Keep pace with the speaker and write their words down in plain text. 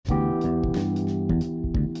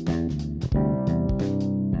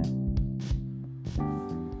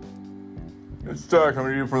Todd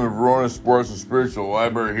coming to you from the Verona Sports and Spiritual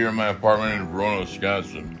Library here in my apartment in Verona,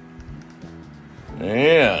 Wisconsin.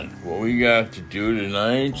 And what we got to do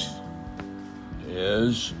tonight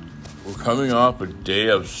is we're coming off a day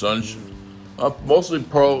of sunshine, mostly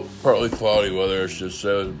partly cloudy weather. It's just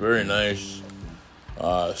it was very nice.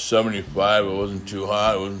 75. It wasn't too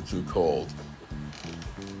hot. It wasn't too cold.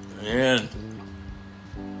 And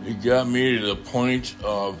it got me to the point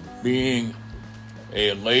of being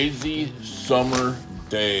a lazy summer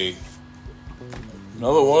day.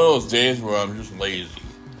 Another one of those days where I'm just lazy.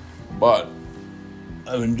 But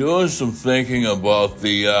I've been doing some thinking about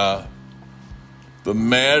the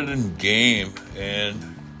Madden game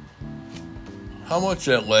and how much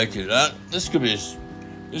I like it. This could be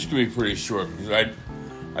pretty short because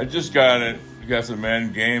I just got the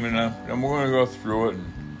Madden game and I'm going to go through it and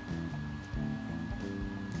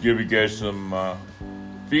give you guys some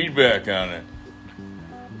feedback on it.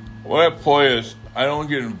 What I play is I don't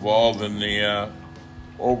get involved in the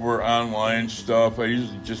over online stuff. I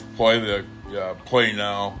usually just play the play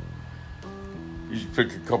now. Usually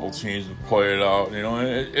pick a couple teams and play it out. You know,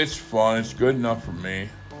 it's fun. It's good enough for me.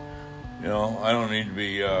 You know, I don't need to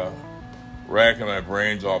be racking my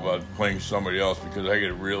brains all about playing somebody else because I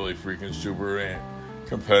get really freaking super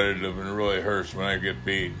competitive and it really hurts when I get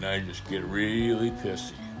beat and I just get really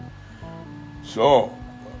pissy. So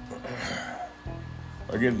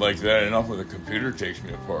I get like that enough when the computer takes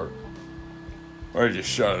me apart. Or I just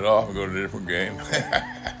shut it off and go to a different game.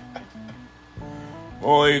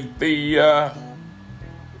 Well,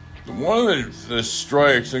 one of the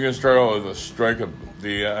strikes, I'm going to start out with a strike of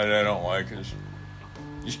that I don't like is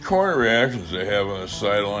these corner reactions they have on the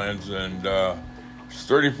sidelines, and it's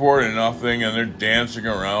 34-0, and they're dancing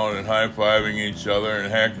around and high-fiving each other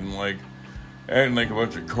and acting like a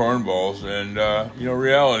bunch of cornballs. And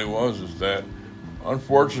reality is that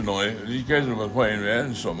unfortunately these guys have been playing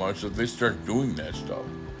Madden so much that they start doing that stuff.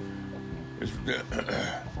 It's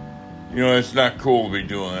not cool to be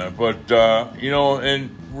doing that, but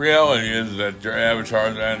and reality is that their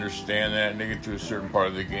avatars, I understand that, and they get to a certain part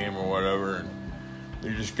of the game or whatever, and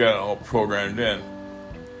they just got it all programmed in.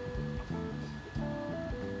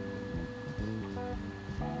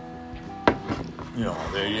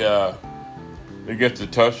 They get the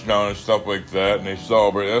touchdown and stuff like that, and they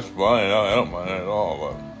celebrate. That's fine. I don't mind that at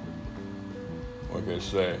all. But like I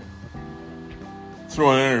say,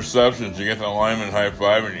 throwing interceptions, you get the linemen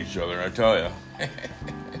high-fiving each other, I tell you.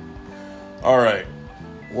 All right.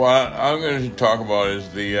 What I'm going to talk about is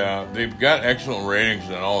they've got excellent ratings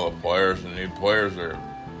on all the players, and the players are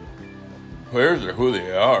who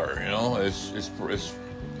they are. You know, it's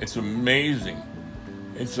amazing.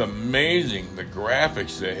 It's amazing the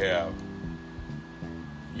graphics they have.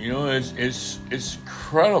 You know, it's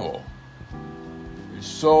incredible. It's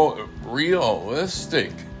so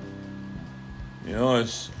realistic. You know,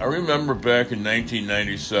 I remember back in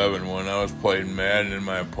 1997 when I was playing Madden in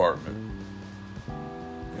my apartment.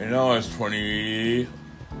 And now it's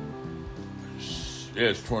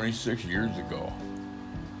 26 years ago.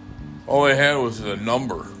 All they had was a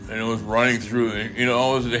number, and it was running through.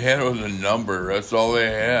 All they had was a number. That's all they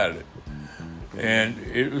had. And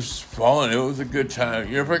it was fun. It was a good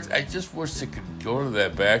time. In fact, I just wish they could go to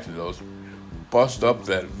that, back to those, bust up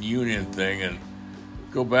that union thing and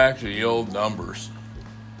go back to the old numbers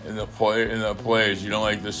in the plays.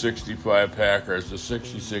 Like the 65 Packers, the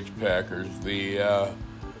 66 Packers,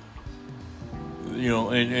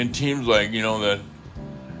 and teams like the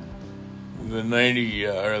 90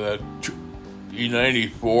 or the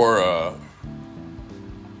E94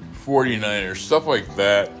 49ers, stuff like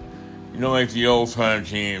that. Like the old-time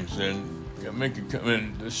teams, and make it come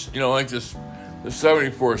in, like the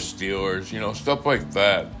 74 Steelers, stuff like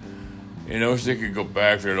that. I wish they could go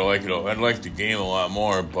back there to like it. I'd like the game a lot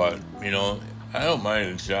more, but, I don't mind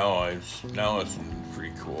it now. It's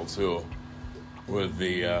pretty cool, too. With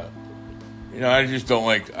the, I just don't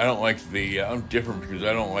like, I'm different because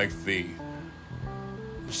I don't like the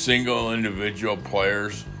single individual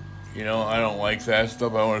players. I don't like that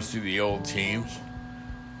stuff. I want to see the old teams.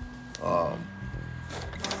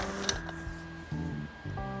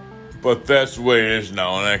 But that's the way it is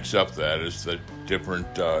now, and I accept that. It's the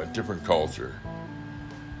different culture.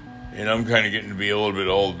 And I'm kind of getting to be a little bit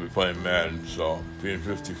old to be playing Madden, so being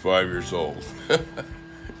 55 years old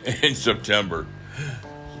in September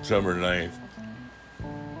 9th.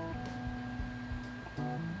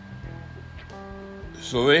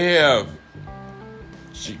 So they have,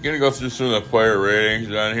 so you're going to go through some of the player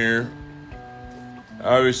ratings on here.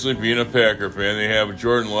 Obviously, being a Packer fan, they have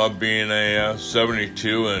Jordan Love being a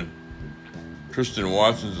 72 and Tristan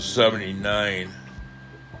Watson's a 79.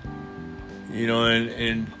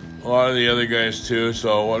 and a lot of the other guys too.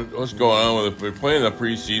 So what's going on with it? We're playing the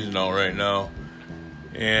preseason out right now,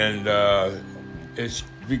 and it's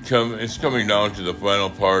coming down to the final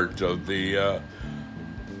part of the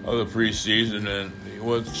preseason, and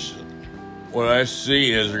what I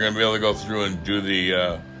see is they're going to be able to go through and do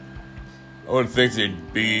the. I would think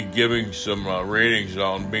they'd be giving some ratings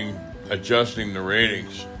out and adjusting the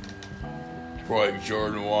ratings for like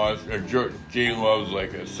Jordan Watts or Gene Love's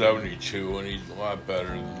like a 72, and he's a lot better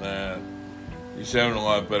than that. He's having a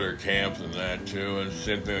lot better camp than that too, and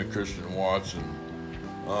same thing with Christian Watson.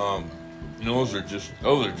 Those are just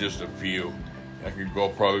a few. I could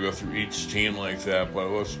probably go through each team like that, but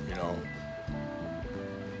it was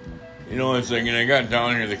it's like, and I got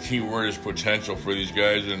down here. The key word is potential for these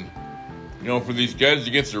guys, and for these guys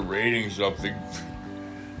to get their ratings up, they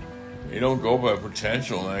don't go by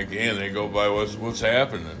potential in that game. They go by what's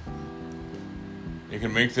happening. You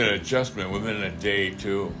can make that adjustment within a day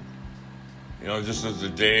too. Just as the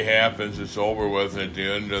day happens, it's over with at the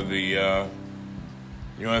end of the. At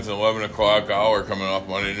the 11 o'clock hour coming up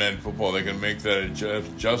Monday Night Football, they can make that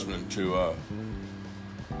adjustment to.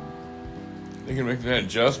 They can make that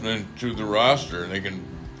adjustment to the roster, and they can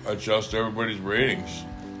adjust everybody's ratings.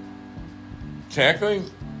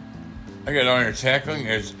 Tackling, I got on here. Tackling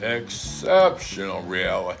is exceptional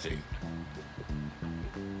reality.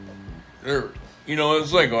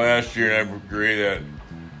 It's like last year, and I agree that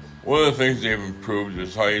one of the things they've improved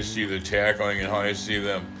is how you see the tackling and how you see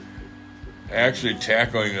them actually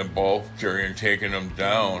tackling the ball carrier and taking them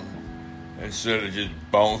down instead of just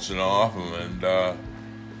bouncing off them. And it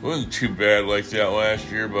wasn't too bad like that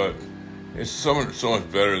last year, but it's so much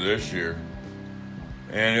better this year.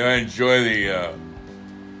 And I enjoy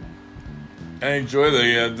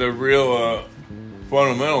the real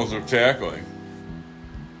fundamentals of tackling.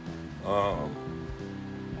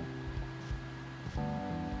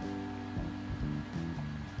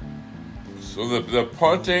 So the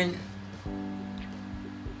punting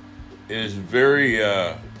is very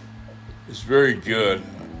good.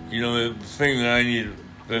 The thing that I need,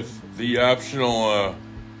 the optional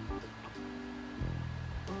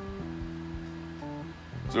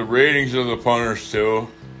the ratings of the punters too.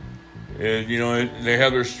 And they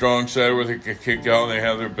have their strong side where they can kick out, and they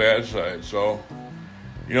have their bad side. So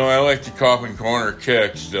I like the coffin corner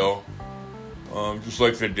kick still, just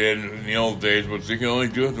like they did in the old days, but they can only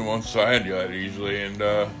do it to one side yet easily, and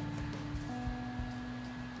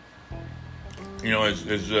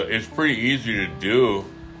it's pretty easy to do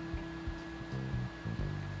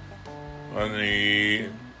on the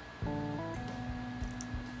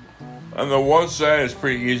one side. It's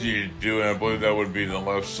pretty easy to do, and I believe that would be the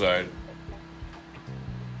left side.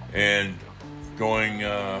 And going,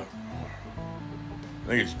 I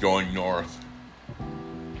think it's going north.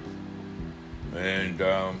 And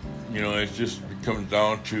it comes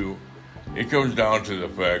down to the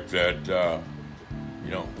fact that I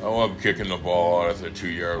love kicking the ball out at the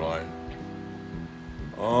 2-yard line.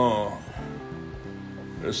 Oh,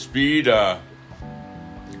 the speed, the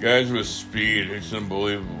guys with speed, it's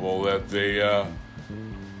unbelievable that they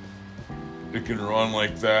can run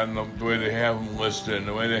like that, and the way they have them listed, and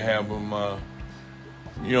the way they have them,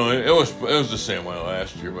 it was the same way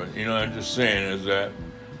last year, but I'm just saying is that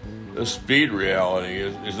the speed reality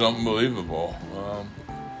is unbelievable.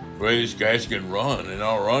 The way these guys can run and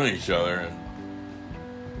outrun each other, and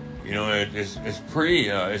it's pretty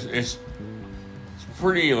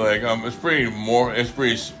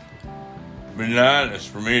monotonous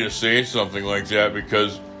for me to say something like that,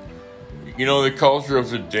 because the culture of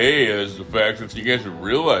the day is the fact that you guys would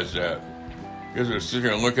realize that. You guys would sit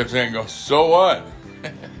here and look at that and go, so what?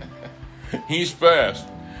 He's fast.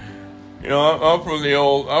 I'm from the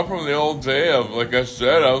old day of, like I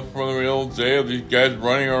said, I'm from the old day of these guys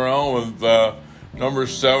running around with number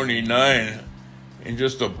 79 in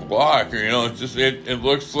just a block. It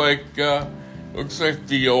looks like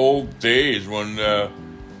the old days when the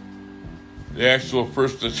actual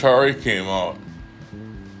first Atari came out,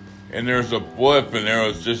 and there was a blip, and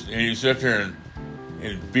you sit there and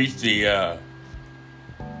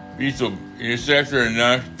you sat there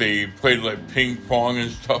and they played like ping pong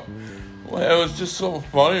and stuff. Well, it was just so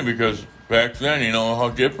funny because back then, how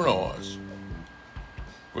different it was.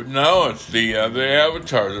 But now it's the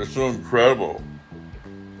avatars are so incredible,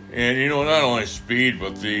 and not only speed,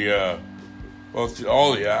 but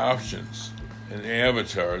all the options and the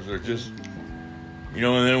avatars are just. And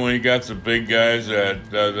then when you got the big guys,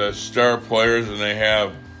 the star players, and they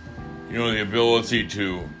have, the ability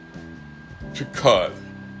to cut,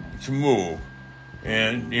 to move,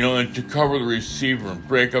 and and to cover the receiver and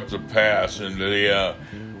break up the pass, and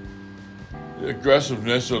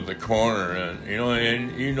aggressiveness of the corner, and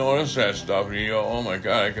you notice that stuff, and you go, oh my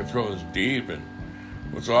God, I can throw this deep. And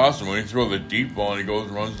what's awesome when you throw the deep ball and he goes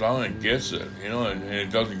and runs down and gets it, and it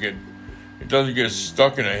doesn't get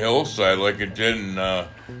stuck in a hillside like it did in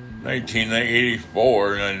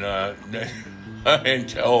 1984 in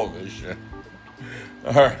television.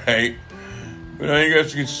 All right. But now you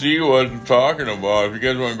guys can see what I'm talking about. If you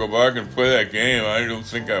guys want to go back and play that game, I don't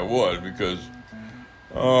think I would, because,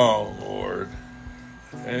 oh Lord,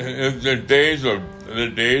 it's the days of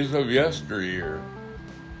yesteryear.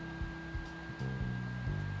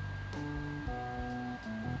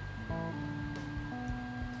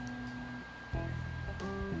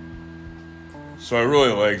 So I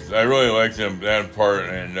really liked them, that part,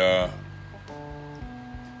 and I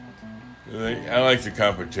like the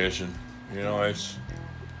competition. I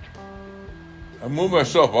moved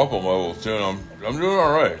myself up a level too, and I'm doing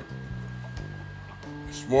all right.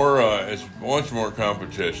 It's much more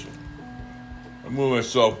competition. I moved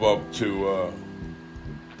myself up to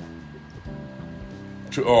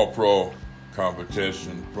all pro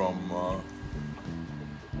competition from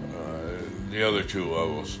the other two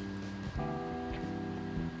levels.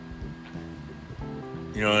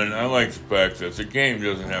 And I like the fact that the game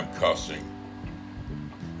doesn't have cussing,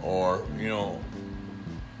 or and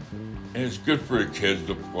it's good for the kids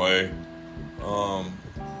to play.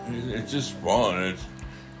 It's just fun. It's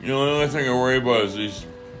the only thing I worry about is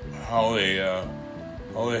how they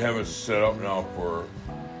have it set up now for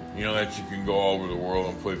that you can go all over the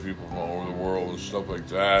world and play people from all over the world and stuff like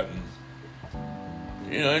that.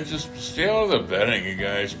 And just stay out of the betting, you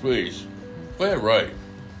guys, please. Play it right.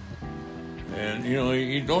 And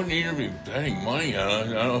you don't need to be betting money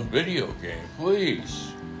on a video game,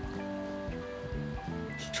 please.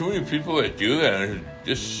 There's too many people that do that and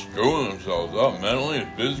just screwing themselves up mentally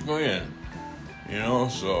and physically, and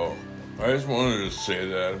so I just wanted to say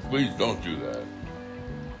that. Please don't do that.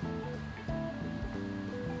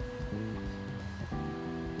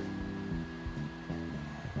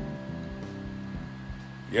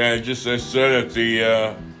 Yeah, I said it.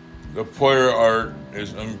 The player art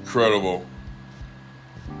is incredible.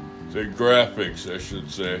 The graphics, I should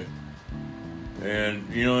say. And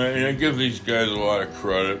and I give these guys a lot of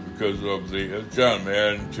credit because of the John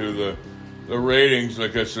Madden too. The ratings,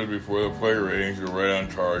 like I said before, the player ratings are right on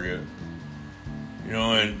target.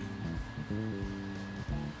 And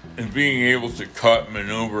being able to cut and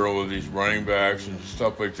maneuver with these running backs and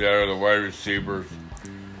stuff like that, or the wide receivers,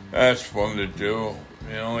 that's fun to do.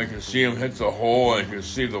 I can see him hit the hole, and I can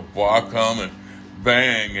see the block come, and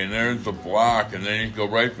bang, and there's the block, and then you go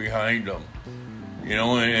right behind them.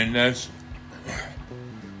 And that's,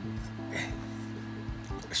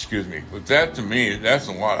 excuse me, but that to me, that's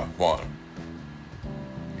a lot of fun.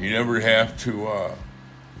 You never have to,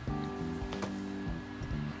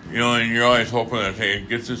 and you're always hoping that, hey,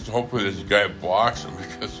 hopefully this guy blocks him,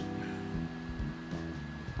 because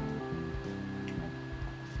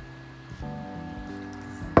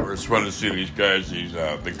it's fun to see these guys,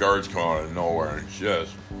 the guards come out of nowhere and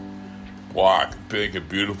just block, make a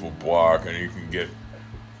beautiful block, and you can get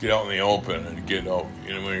out in the open and get out,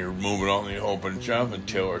 when you're moving out in the open. Jonathan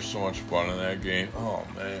Taylor's so much fun in that game. Oh,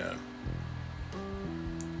 man.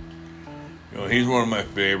 He's one of my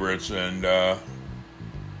favorites, and, I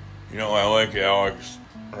like Alex,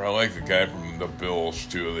 or I like the guy from the Bills,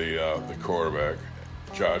 too, the quarterback,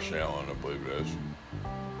 Josh Allen, I believe it is.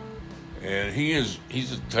 And he's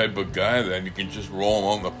the type of guy that you can just roll him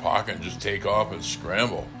out in the pocket and just take off and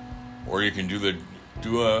scramble. Or you can do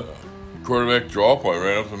a quarterback draw play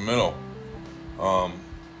right up the middle.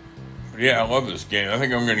 Yeah, I love this game. I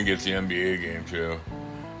think I'm going to get the NBA game too.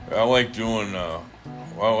 I like doing the,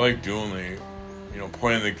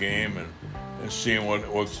 playing the game and seeing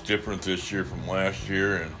what's different this year from last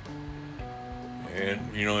year. And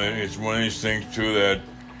it's one of these things too that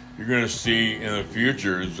you're going to see in the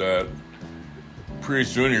future, is that pretty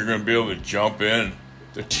soon you're going to be able to jump in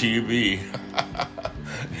the TV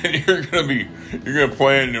and you're going to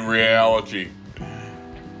play it in reality.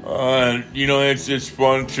 And it's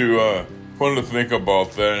fun to think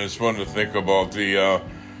about that, and it's fun to think about the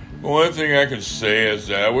one thing I can say is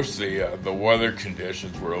that I wish the weather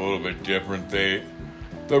conditions were a little bit different. The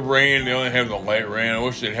rain, they only have the light rain. I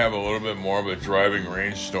wish they'd have a little bit more of a driving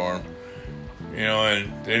rainstorm.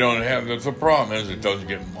 And they don't have, that's the problem, is it doesn't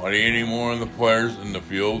get muddy anymore in the players in the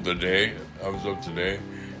field today. I was up today.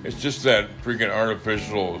 It's just that freaking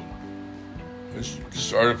artificial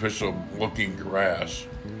looking grass.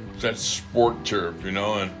 It's that sport turf,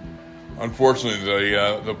 and unfortunately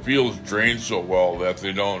the fields drain so well that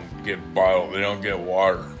they don't get bottled, they don't get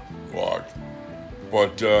water logged.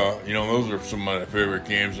 But, those are some of my favorite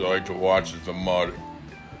games I like to watch is the mud.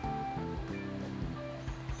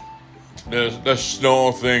 The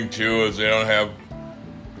snow thing, too, is they don't have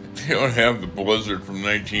the blizzard from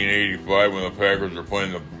 1985 when the Packers were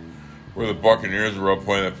playing where the Buccaneers were up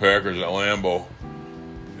playing the Packers at Lambeau,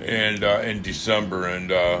 and in December, and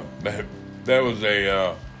that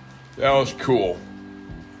was cool.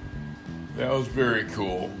 That was very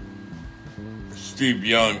cool. Steve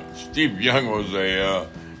Young was a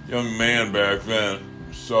young man back then,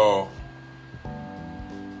 so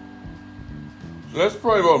that's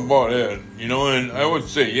probably about it, and I would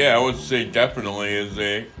say definitely is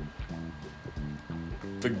the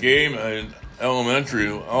game at elementary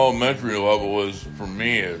level is, for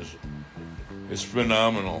me, is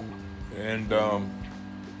phenomenal, and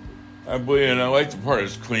I believe, and I like the part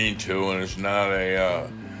it's clean too, and it's not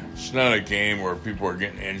a game where people are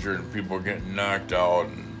getting injured and people are getting knocked out,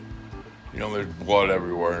 and there's blood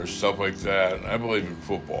everywhere and stuff like that. And I believe in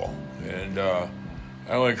football, and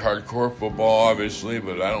I like hardcore football, obviously,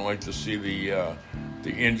 but I don't like to see the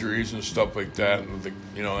injuries and stuff like that, and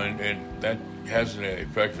and that has an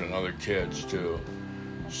effect on other kids too.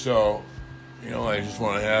 So, I just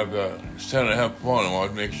want to have fun. I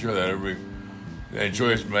want to make sure that everybody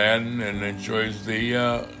enjoys Madden and enjoys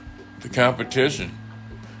the competition.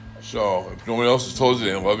 So, if nobody else has told you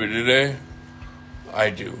they love you today,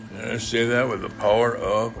 I do. And I say that with the power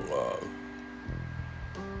of love.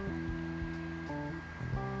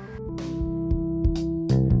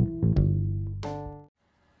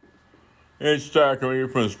 Hey, it's Todd coming here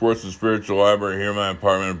from the Sports and Spiritual Library here in my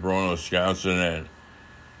apartment in Verona, Wisconsin. And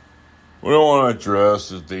what I want to address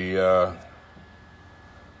is the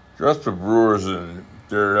Brewers and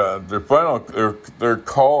their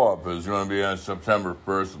call up is going to be on September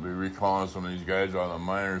 1st. They'll be recalling some of these guys out of the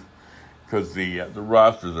minors because the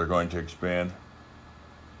rosters are going to expand.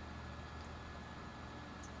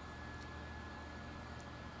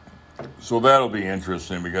 So that'll be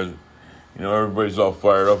interesting because everybody's all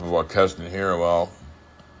fired up about Keston here. Well,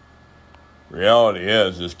 reality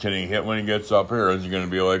is can he hit when he gets up here? Is he going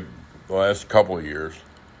to be like the last couple of years?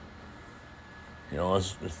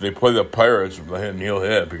 If they play the Pirates, then he'll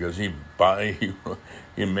hit because he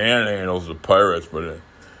manhandles the Pirates. But it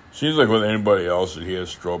seems like with anybody else that he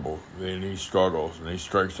has trouble, and he struggles, and he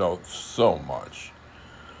strikes out so much.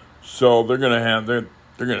 So they're gonna.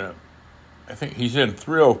 I think he's in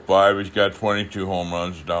 305. He's got 22 home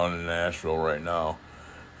runs down in Nashville right now.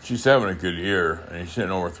 He's having a good year, and he's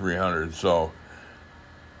hitting over 300. So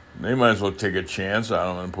they might as well take a chance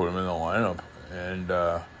on him and put him in the lineup and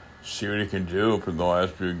see what he can do for the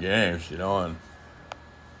last few games, and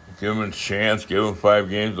give him a chance, give him 5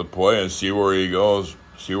 games to play and see where he goes,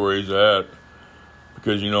 see where he's at.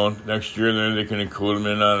 Because, next year then they can include him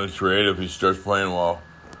in on a trade if he starts playing well.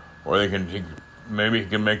 Or maybe he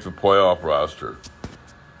can make the playoff roster.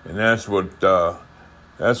 And that's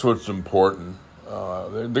what's important.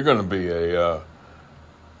 They're going to be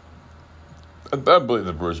I believe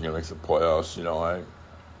the Brewers are going to make the playoffs,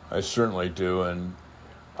 I certainly do, and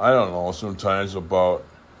I don't know sometimes about,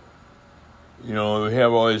 we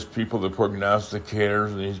have all these people, the prognosticators,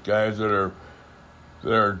 and these guys that are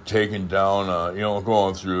taking down,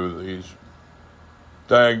 going through these,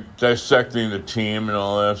 dissecting the team and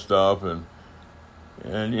all that stuff, and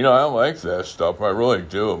I like that stuff, I really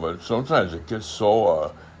do, but sometimes it gets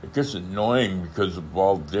it gets annoying because of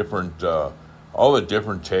all the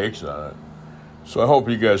different takes on it. So I hope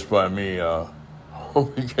you guys find me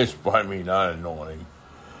not annoying.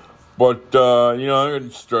 But, I'm going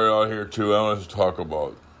to start out here, too. I want to talk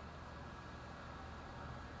about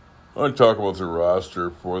the roster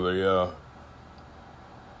for the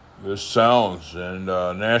Sounds and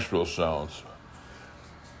Nashville Sounds.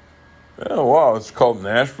 Oh, wow, it's called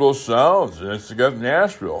Nashville Sounds, and it's got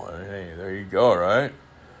Nashville. Hey, there you go, right?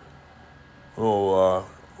 Little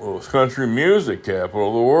country music capital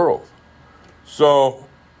of the world. So,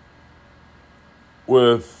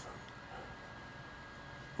 with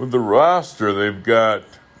the roster, they've got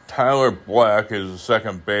Tyler Black as the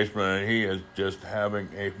second baseman, and he is just having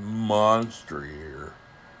a monster year.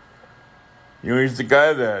 He's the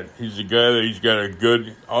guy that he's got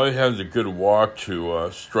all he has is a good walk to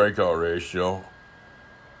strikeout ratio.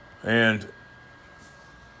 But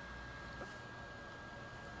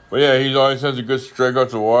yeah, he always has a good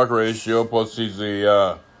strikeout to walk ratio, plus he's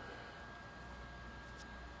a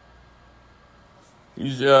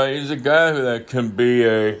guy that can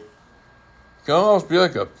almost be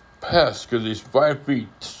like a pest because he's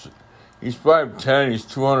 5'10", he's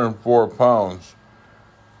 204 pounds.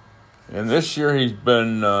 And this year he's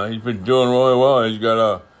been doing really well. He's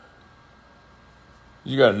got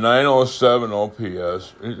He's got 907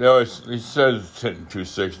 OPS. He says it's hitting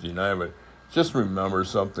 269, but just remember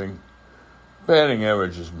something. Batting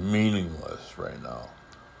average is meaningless right now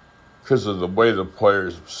because of the way the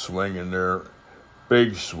players swing in their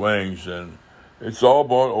big swings, and it's all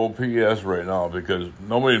about OPS right now because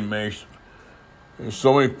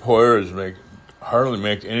so many players hardly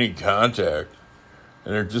make any contact,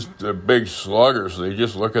 and they're big sluggers, so they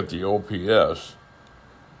just look at the OPS.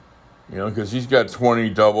 Because he's got 20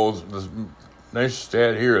 doubles. The nice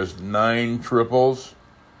stat here is 9 triples.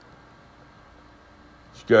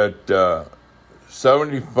 He's got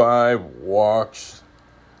 75 walks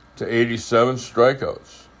to 87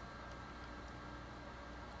 strikeouts.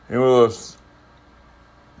 And with those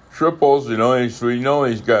triples,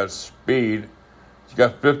 he's got speed. He's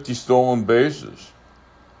got 50 stolen bases.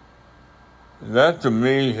 And that, to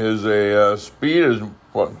me, is speed is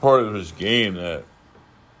part of his game that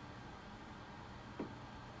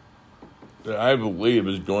I believe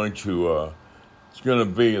is going to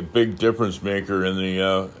be a big difference maker in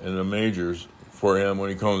the majors for him when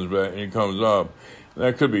he comes back and he comes up. And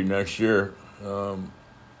that could be next year.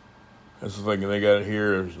 That's the thing they got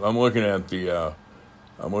here. I'm looking at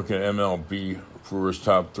MLB for his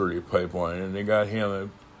top 30 pipeline, and they got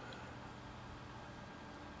him.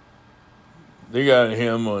 They got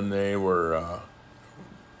him when they were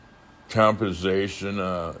compensation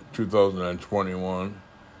 2021.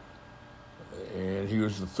 And he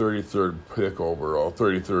was the 33rd pick overall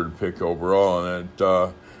in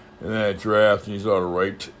that draft, and he's out of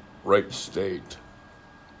Wright State.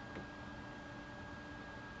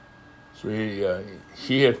 So he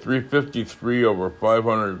had 353 over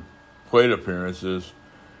 500 plate appearances.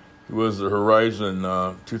 He was the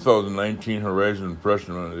 2019 Horizon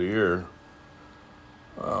Freshman of the Year.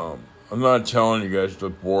 I'm not telling you guys to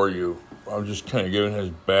bore you. I'm just kind of giving his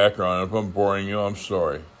background. If I'm boring you, I'm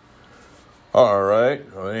sorry. All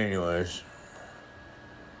right. Well, anyways.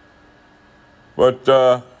 But,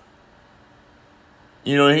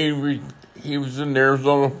 he was in the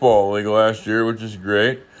Arizona Fall League last year, which is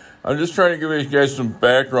great. I'm just trying to give you guys some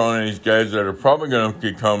background on these guys that are probably going to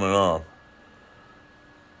be coming up.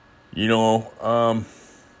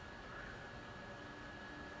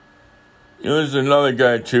 There's another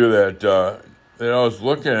guy, too, that I was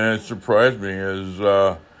looking at and it surprised me. This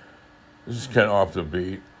is kind of off the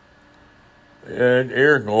beat. And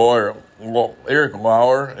Eric Lauer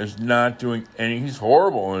is not doing anything. He's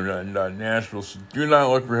horrible in Nashville. So do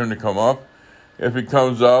not look for him to come up. If he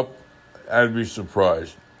comes up, I'd be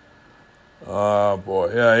surprised. Oh,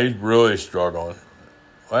 boy. Yeah, he's really struggling.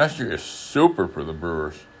 Last year is super for the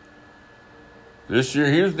Brewers. This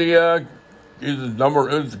year, he was the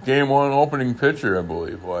game one opening pitcher, I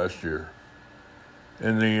believe, last year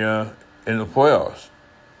in the playoffs.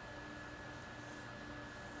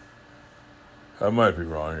 I might be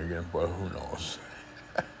wrong again, but who knows?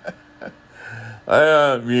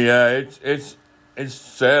 It's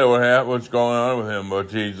sad what's going on with him,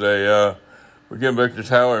 but we're getting back to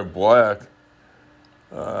Tyler Black.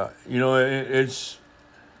 He's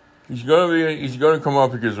gonna come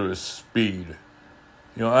up because of his speed.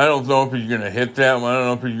 I don't know if he's gonna hit that much. I don't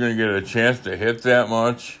know if he's gonna get a chance to hit that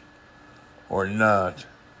much or not.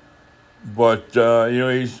 But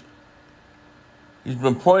he's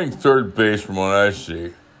been playing third base from what I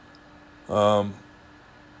see.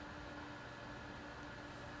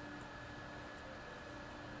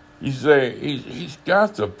 He's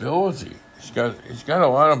got the ability. He's got a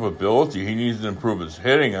lot of ability. He needs to improve his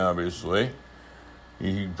hitting, obviously.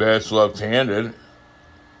 He bats left-handed.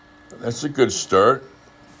 That's a good start.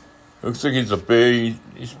 Looks like he's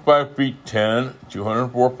 5'10",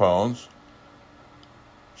 204 pounds.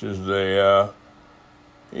 Which is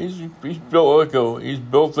he's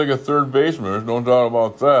built like a third baseman. There's no doubt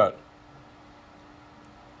about that.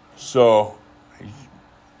 So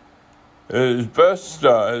his best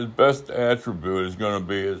attribute is going to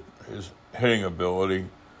be his hitting ability,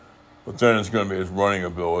 but then it's going to be his running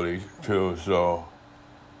ability too. So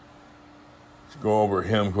let's go over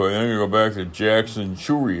him quick. Then we go back to Jackson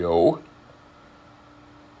Chourio.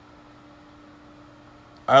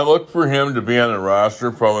 I look for him to be on the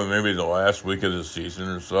roster probably maybe the last week of the season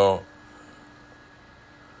or so,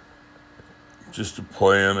 just to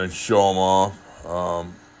play him and show him off.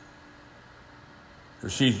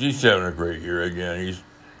 He's having a great year again.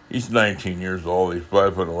 He's 19 years old. He's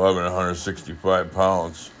 5'11", 165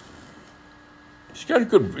 pounds. He's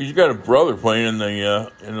got a brother playing in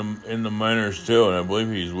the minors too, and I believe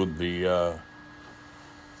he's with the I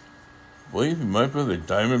believe he might be with the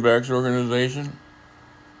Diamondbacks organization.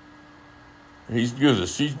 He's got the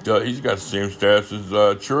same stats as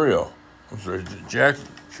Chourio. I'm sorry, Jack's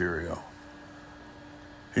Cheerio.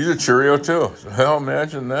 He's a Cheerio too. So hell,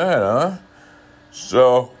 imagine that, huh?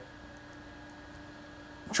 So,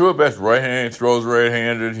 Chua Best right-handed, throws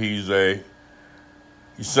right-handed. He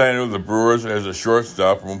signed with the Brewers as a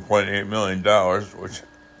shortstop for $1.8 million, which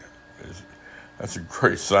that's a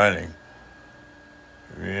great signing.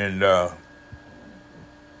 And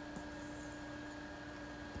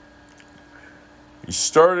he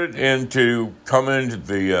started come into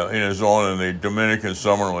the in his own in the Dominican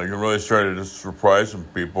Summer League and really started to surprise some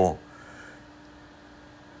people.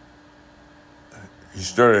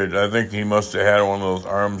 I think he must have had one of those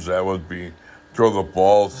arms that would throw the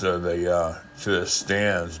ball to the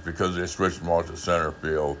stands because they switched him out to center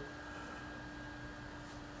field.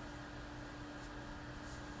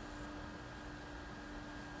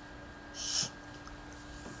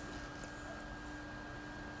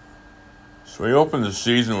 So he opened the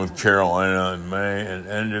season with Carolina in May and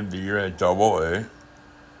ended the year at Double-A.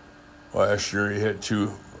 Last year he hit it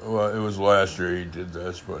was last year he did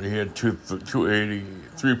this, but he had 280,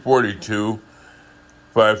 342,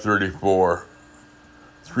 534.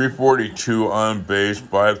 342 on base,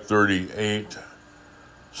 538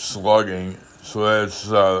 slugging. So that's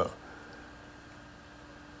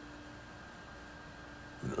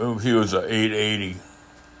he was 880.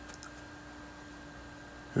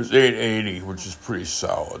 He was 880, which is pretty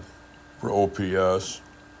solid for OPS.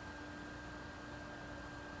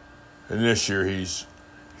 And this year he's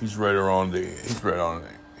right around I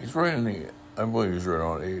believe he's right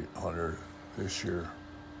around 800 this year.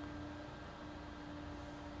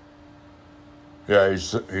 Yeah, he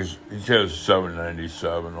has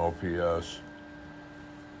 797 OPS,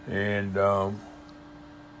 and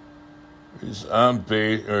his on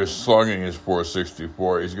base or his slugging is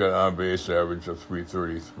 464. He's got an on base average of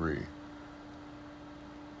 333.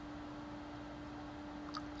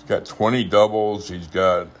 He's got 20 doubles. He's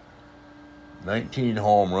got 19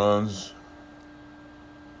 home runs.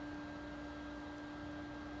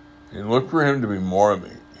 And look for him to be more of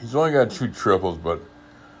me. He's only got 2 triples, but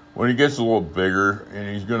when he gets a little bigger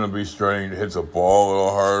and he's going to be starting to hit the ball a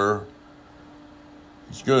little harder,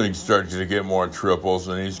 he's going to start to get more triples,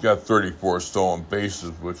 and he's got 34 stolen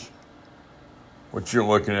bases, which what you're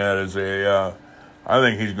looking at is I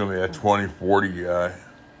think he's going to be a 20-40 guy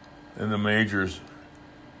in the majors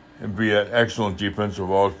and be an excellent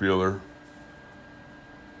defensive outfielder.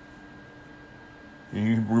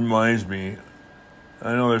 He reminds me,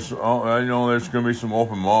 I know there's going to be some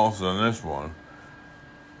open mouths on this one.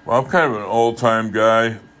 Well, I'm kind of an old-time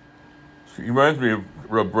guy. He reminds me of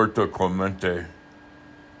Roberto Clemente.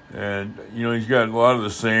 And, he's got a lot of the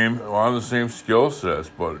same skill sets,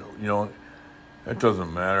 but, that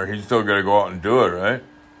doesn't matter. He's still got to go out and do it, right?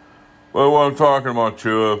 But what I'm talking about,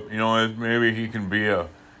 too, maybe he can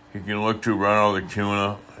look to Ronald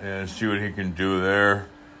Acuna and see what he can do there.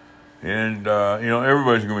 And,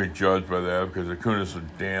 everybody's going to be judged by that because Acuna's so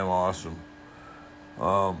damn awesome.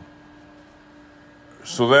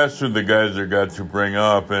 So that's who the guys they got to bring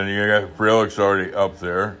up. And you got Frelick's already up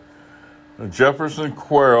there. Jefferson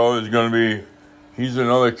Cuero is going to be, he's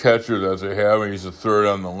another catcher that they have, and he's the third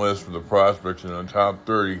on the list for the prospects in the top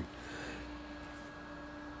 30.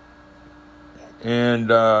 And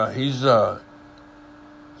he's doing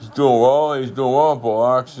well. He's doing well at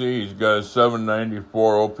Biloxi. He's got a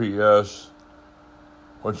 794 OPS,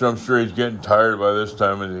 which I'm sure he's getting tired by this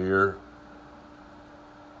time of the year.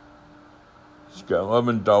 He's got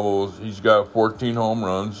 11 doubles. He's got 14 home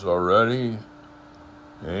runs already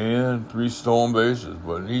and 3 stolen bases.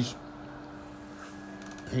 But he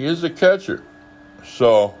is a catcher.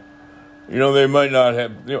 So, they might not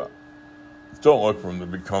have, don't look for him to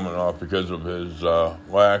be coming off because of his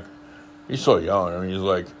lack. He's so young. I mean,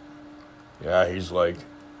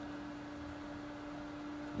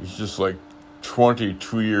 he's just like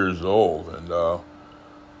 22 years old, and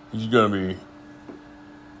he's gonna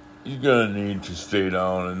need to stay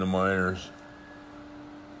down in the minors.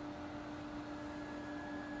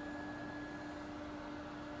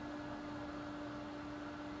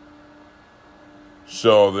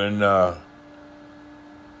 So then, the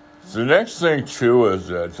next thing too is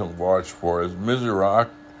to watch for is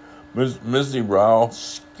Mizorowski.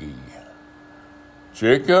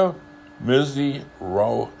 Jacob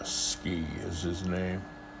Mizorowski is his name.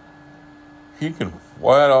 He can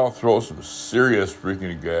flat out throw some serious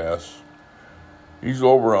freaking gas. He's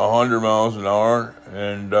over 100 miles an hour,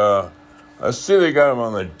 and I see they got him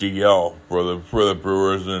on the DL for the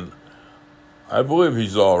Brewers, and I believe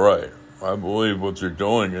he's all right. I believe what they're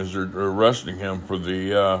doing is they're resting him for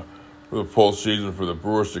the postseason for the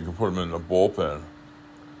Brewers. They can put him in the bullpen.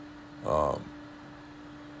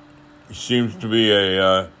 he seems to be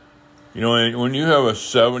when you have a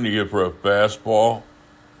 70 for a fastball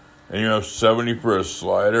and you have 70 for a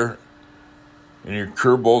slider and your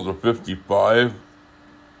curveball's a 55,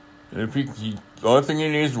 and if the only thing he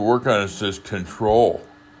needs to work on is his control.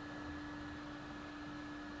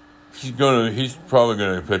 He's probably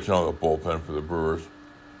gonna be pitching out of the bullpen for the Brewers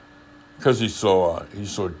because he's so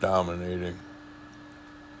dominating.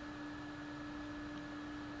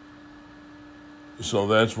 So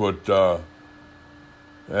that's what I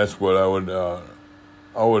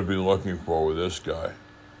would be looking for with this guy.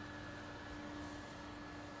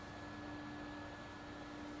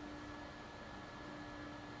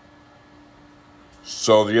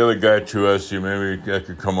 So the other guy too, I see maybe that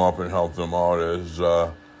could come up and help them out is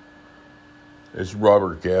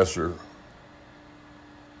Robert Gasser.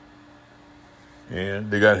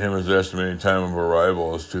 And they got him as estimated time of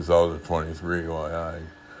arrival as 2023. Well,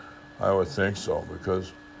 I would think so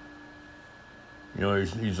because,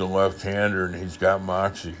 he's a left-hander and he's got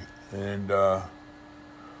moxie. And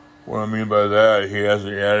what I mean by that, he has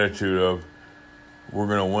the attitude of, we're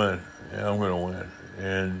going to win, and I'm going to win.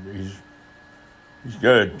 And he's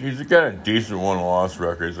got a decent win-loss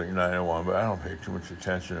record. He's like 9-1, but I don't pay too much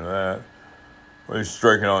attention to that. But he's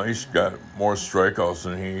striking out. He's got more strikeouts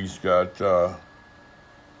than he's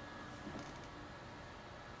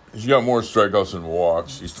got more strikeouts than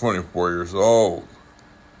walks. He's 24 years old.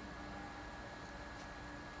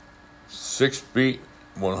 6 feet,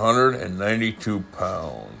 192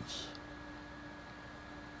 pounds.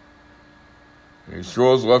 He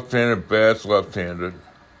throws left-handed, bats left-handed.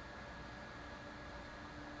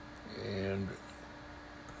 And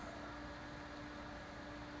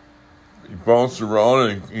he bounced around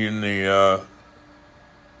in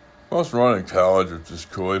college, which is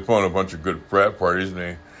cool. He found a bunch of good frat parties,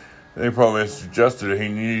 and they probably suggested that he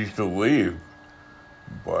needed to leave.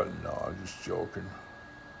 But no, I'm just joking.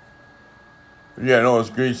 But yeah, no, it's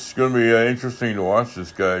going to be interesting to watch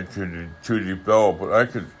this guy to develop. But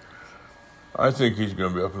I think he's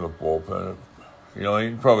going to be up in the bullpen.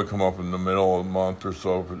 He'd probably come up in the middle of the month or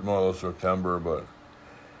so, middle of September. But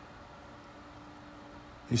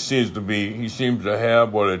he seems to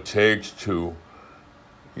have what it takes to,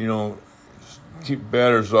 keep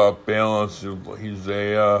batters off balance. He's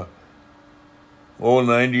a low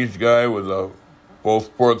 90s guy with both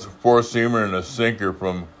four-seamer and a sinker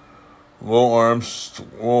from low arm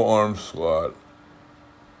slot.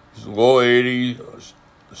 His low 80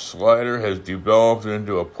 slider has developed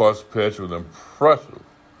into a plus pitch with impressive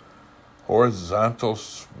horizontal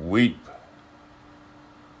sweep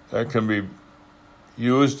that can be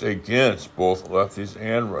used against both lefties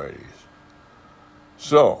and righties.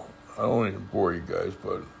 So, I don't want to bore you guys,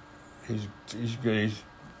 but he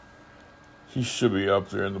should be up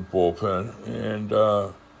there in the bullpen. And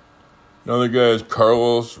another guy is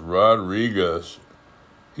Carlos Rodriguez.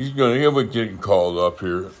 He'll be getting called up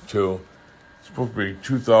here too. It's supposed to be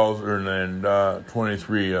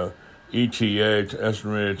 2023 ETA,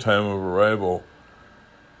 estimated time of arrival.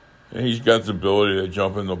 And he's got the ability to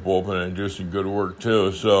jump in the bullpen and do some good work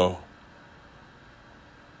too. So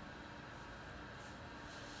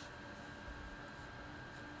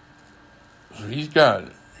he's got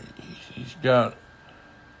a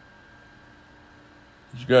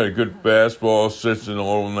good fastball, sits in the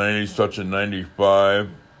low 90s, touching 95.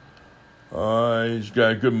 He's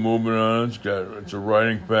got good movement on it. It's a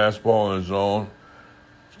riding fastball in his zone.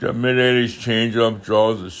 He's got mid-80s changeup,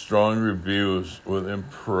 draws at strong reviews with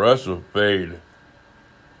impressive fade.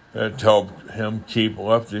 That helped him keep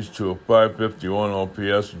lefties to a 551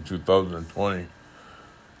 OPS in 2020,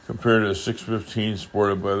 compared to a 615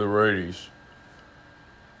 sported by the righties.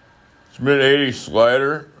 His mid-80s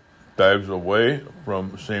slider dives away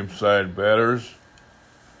from same-side batters.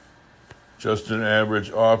 Just an average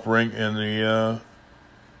offering in the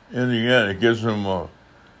end. It gives him a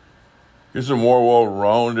more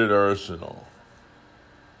well-rounded arsenal.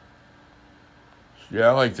 Yeah,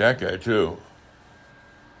 I like that guy too.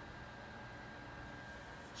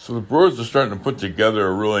 So the Brewers are starting to put together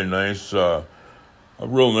a real nice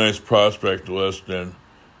prospect list, and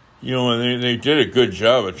and they did a good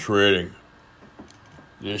job of trading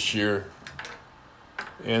this year,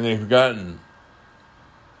 and they've gotten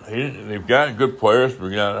good players,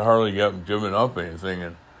 but not hardly given up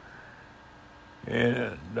anything,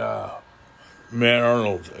 and Matt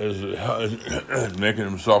Arnold is making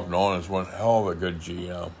himself known as one hell of a good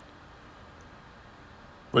GM.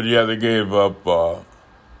 But yeah, they gave up.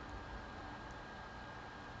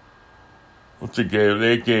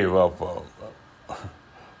 They gave up.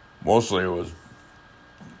 Mostly it was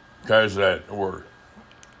guys that were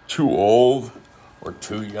too old or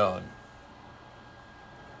too young.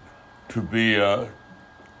 to be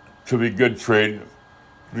good trade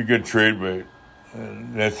bait.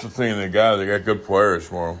 And that's the thing they got good players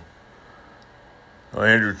for them.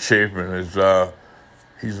 Andrew Chapin is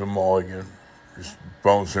he's a mulligan. Just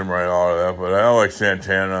bounce him right out of that. But I like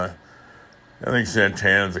Santana. I think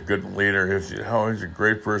Santana's a good leader. He's a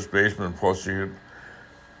great first baseman. Plus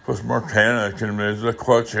Martana is a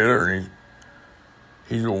clutch hitter, and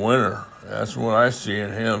he's a winner. That's what I see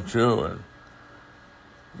in him too. And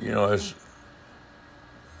it's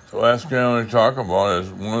the last guy I want to talk about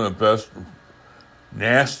is one of the best,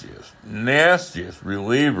 nastiest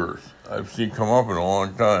relievers I've seen come up in a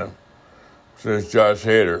long time. Says Josh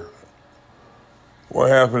Hader. What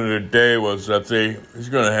happened today was that he's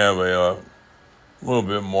going to have a little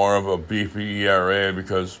bit more of a beefy ERA,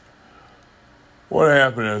 because what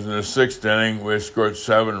happened is in the sixth inning, we scored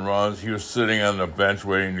 7 runs. He was sitting on the bench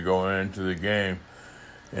waiting to go into the game.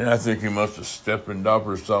 And I think he must have stiffened up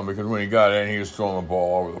or something, because when he got in, he was throwing the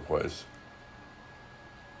ball all over the place.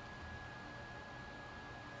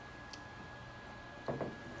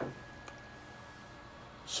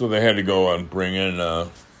 So they had to go and bring in the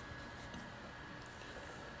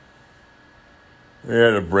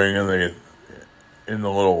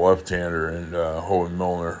little left-hander and Howie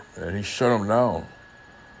Milner, and he shut him down.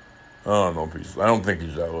 I don't think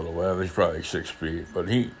he's that little. Well, he's probably 6 feet, but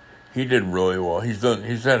he did really well. He's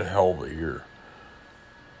had a hell of a year.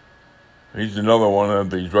 He's another one of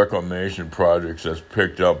these reclamation projects that's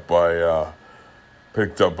picked up by the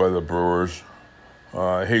Brewers.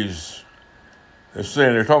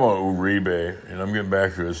 They're talking about Uribe, and I'm getting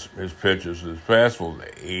back to his pitches. His fastball's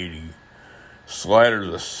 80, slider's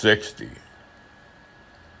a 60,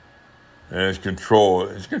 and his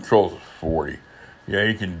control's a 40. Yeah,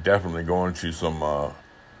 he can definitely go into some.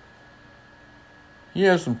 He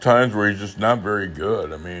has some times where he's just not very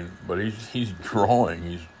good. I mean, but he's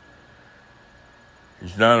growing.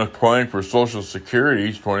 He's not applying for Social Security.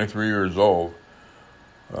 He's 23 years old.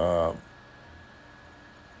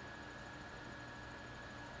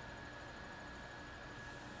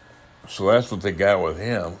 So that's what they got with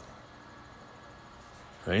him.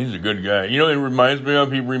 And he's a good guy. He reminds me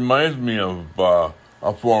of a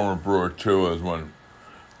former Brewer too, is when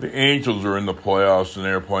the Angels are in the playoffs and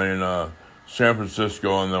they're playing San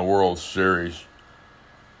Francisco in the World Series.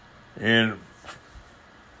 And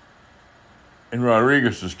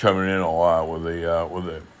Rodriguez is coming in a lot with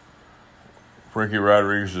the Frankie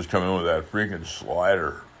Rodriguez is coming in with that freaking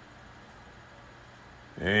slider.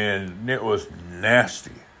 And it was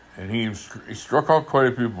nasty. And he struck out quite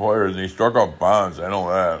a few players, and he struck out Bonds, I know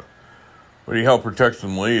that. But he helped protect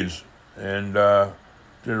some leads and did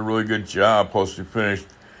a really good job. Plus, he finished,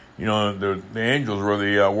 the Angels were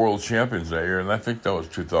the world champions that year, and I think that was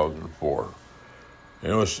 2004.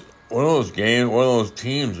 And it was one of those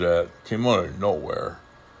teams that came out of nowhere.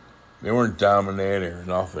 They weren't dominating or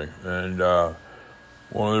nothing. And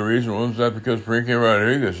one of the reasons was that because Frankie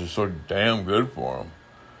Rodriguez is so damn good for him.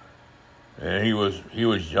 And he was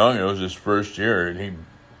young. It was his first year, and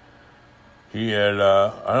he had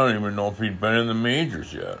I don't even know if he'd been in the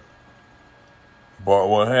majors yet. But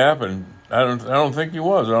what happened? I don't think he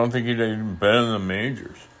was. I don't think he'd even been in the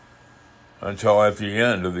majors until at the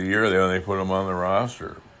end of the year. They put him on the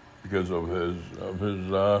roster because of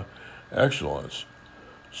his excellence.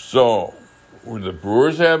 So, would the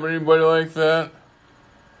Brewers have anybody like that?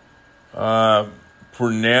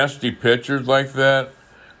 For nasty pitchers like that?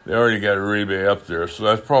 They already got Uribe up there, so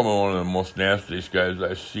that's probably one of the most nastiest guys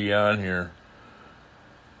I see on here.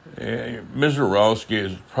 Mizorowski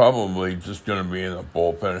is probably just going to be in the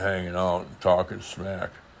bullpen hanging out and talking smack.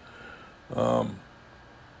 But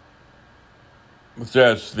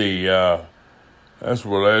that's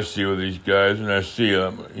what I see with these guys, and I see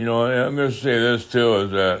them. I'm going to say this too, is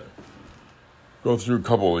that go through a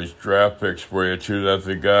couple of these draft picks for you too that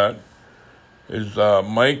they got. Is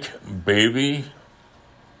Mike Bovee.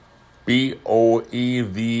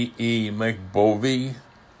 Boeve, Mike Bovee,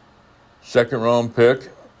 2nd round pick,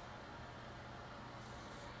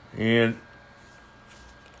 and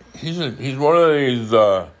he's one of these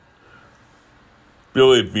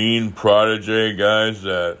Billy Bean protege guys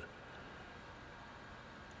that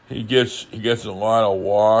he gets a lot of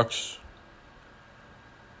walks.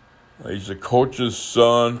 He's a coach's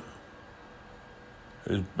son.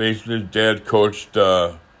 His dad coached.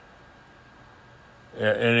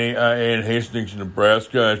 In Hastings,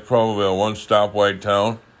 Nebraska. It's probably a one stoplight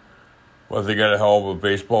town, but they got a hell of a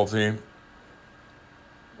baseball team.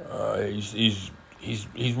 He's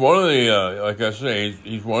one of the like I say,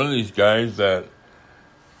 he's one of these guys that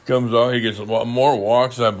comes out. He gets a lot more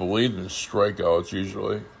walks, I believe, than strikeouts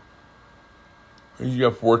usually. He's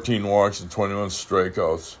got 14 walks and 21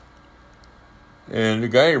 strikeouts. And the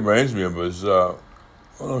guy he reminds me of is, I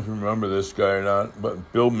don't know if you remember this guy or not,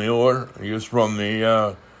 but Bill Mueller. He was from he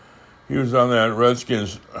was on that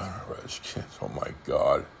Redskins, oh my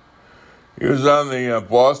God. He was on the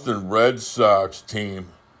Boston Red Sox team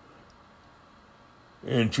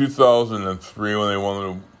in 2003 when they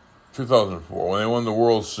won 2004, when they won the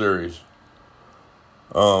World Series.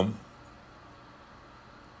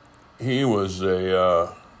 He was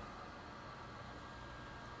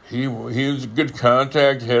he was a good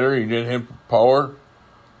contact hitter. He didn't hit power,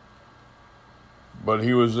 but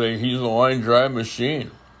he's a line drive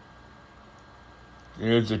machine.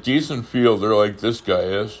 He's a decent fielder like this guy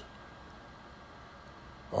is.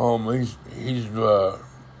 He's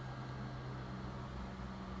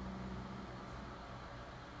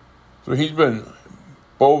so he's been.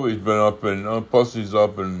 Bovey's been up in, plus he's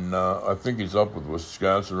up in, I think he's up with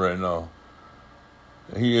Wisconsin right now.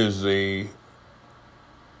 He is he's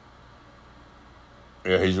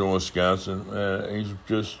in Wisconsin.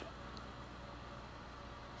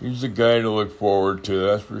 He's the guy to look forward to,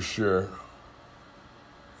 that's for sure.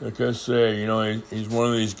 Like I say, he's one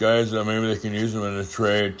of these guys that maybe they can use him in a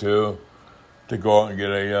trade too, to go out and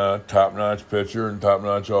get a top-notch pitcher and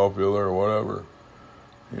top-notch outfielder or whatever.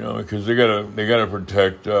 Because they gotta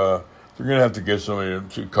protect. They're gonna have to get somebody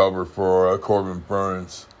to cover for Corbin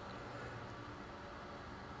Burns.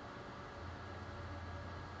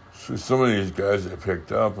 So some of these guys they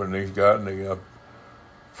picked up and they've gotten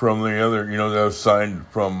from the other, that have signed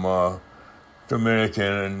from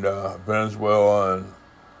Dominican and Venezuela and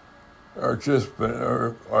are just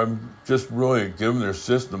really giving their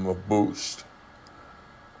system a boost.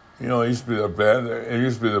 It used to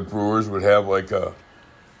be the Brewers would have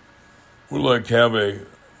have a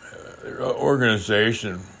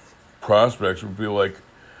organization. Prospects would be like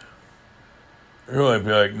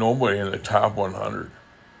nobody in the top 100.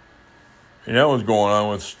 And that was going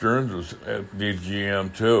on with Stearns was at the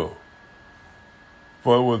GM too.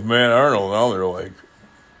 But with Matt Arnold, now they're like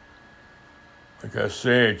I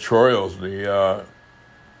say, Troyos, the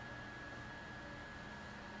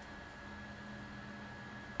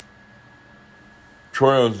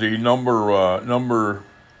number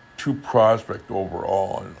 2 prospect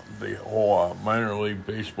overall in the whole minor league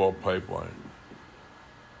baseball pipeline.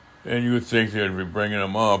 And you would think they'd be bringing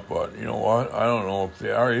him up, but you know what? I don't know if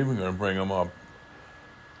they are even going to bring him up.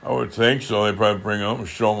 I would think so. They'd probably bring him up and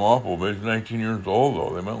show him off a little bit. He's 19 years old,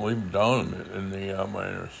 though. They might leave him down in the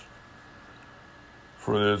minors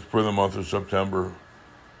for the month of September.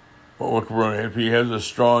 But look, if he has a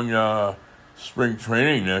strong spring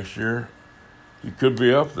training next year, he could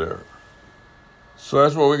be up there. So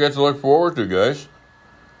that's what we got to look forward to, guys.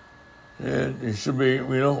 And it should be,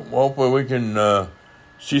 hopefully we can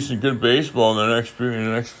see some good baseball in the next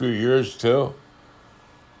few years too.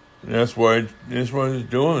 And that's why he's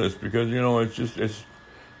doing this, because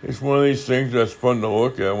it's one of these things that's fun to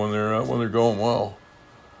look at when they're going well.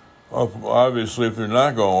 Obviously, if they're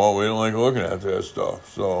not going well, we don't like looking at that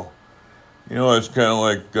stuff. So, it's kind of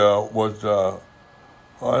like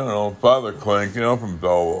I don't know, Father Klink, from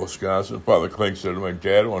Belleville, Wisconsin. Father Klink said to my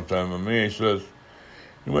dad one time to me, he says,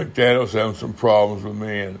 my dad was having some problems with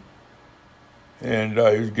me, and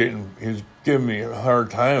he was giving me a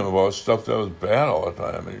hard time about stuff that was bad all the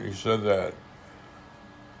time. And he said that.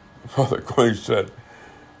 Father Klink said,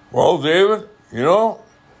 well, David,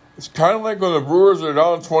 it's kind of like when the Brewers are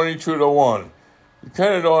down 22-1. You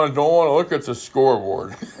kind of don't want to look at the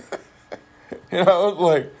scoreboard. I was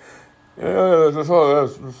like, I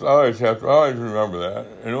always remember that.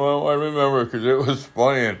 I remember because it was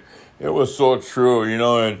funny and it was so true,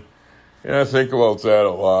 and I think about that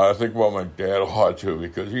a lot. I think about my dad a lot too,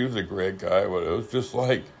 because he was a great guy, but it was just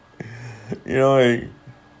like, he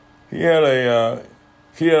had a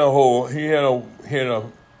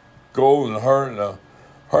golden heart and a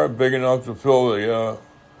heart big enough to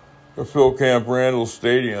fill Camp Randall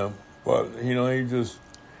Stadium, but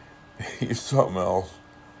he's something else.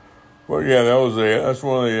 But yeah, that's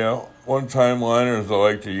one of the one-time liners I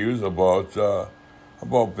like to use about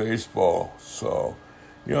baseball. So,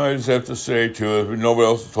 I just have to say too, if nobody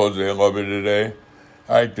else has told you they love you today,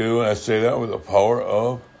 I do, and I say that with the power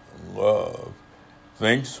of love.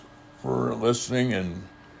 Thanks for listening, and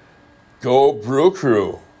go Brew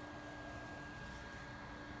Crew.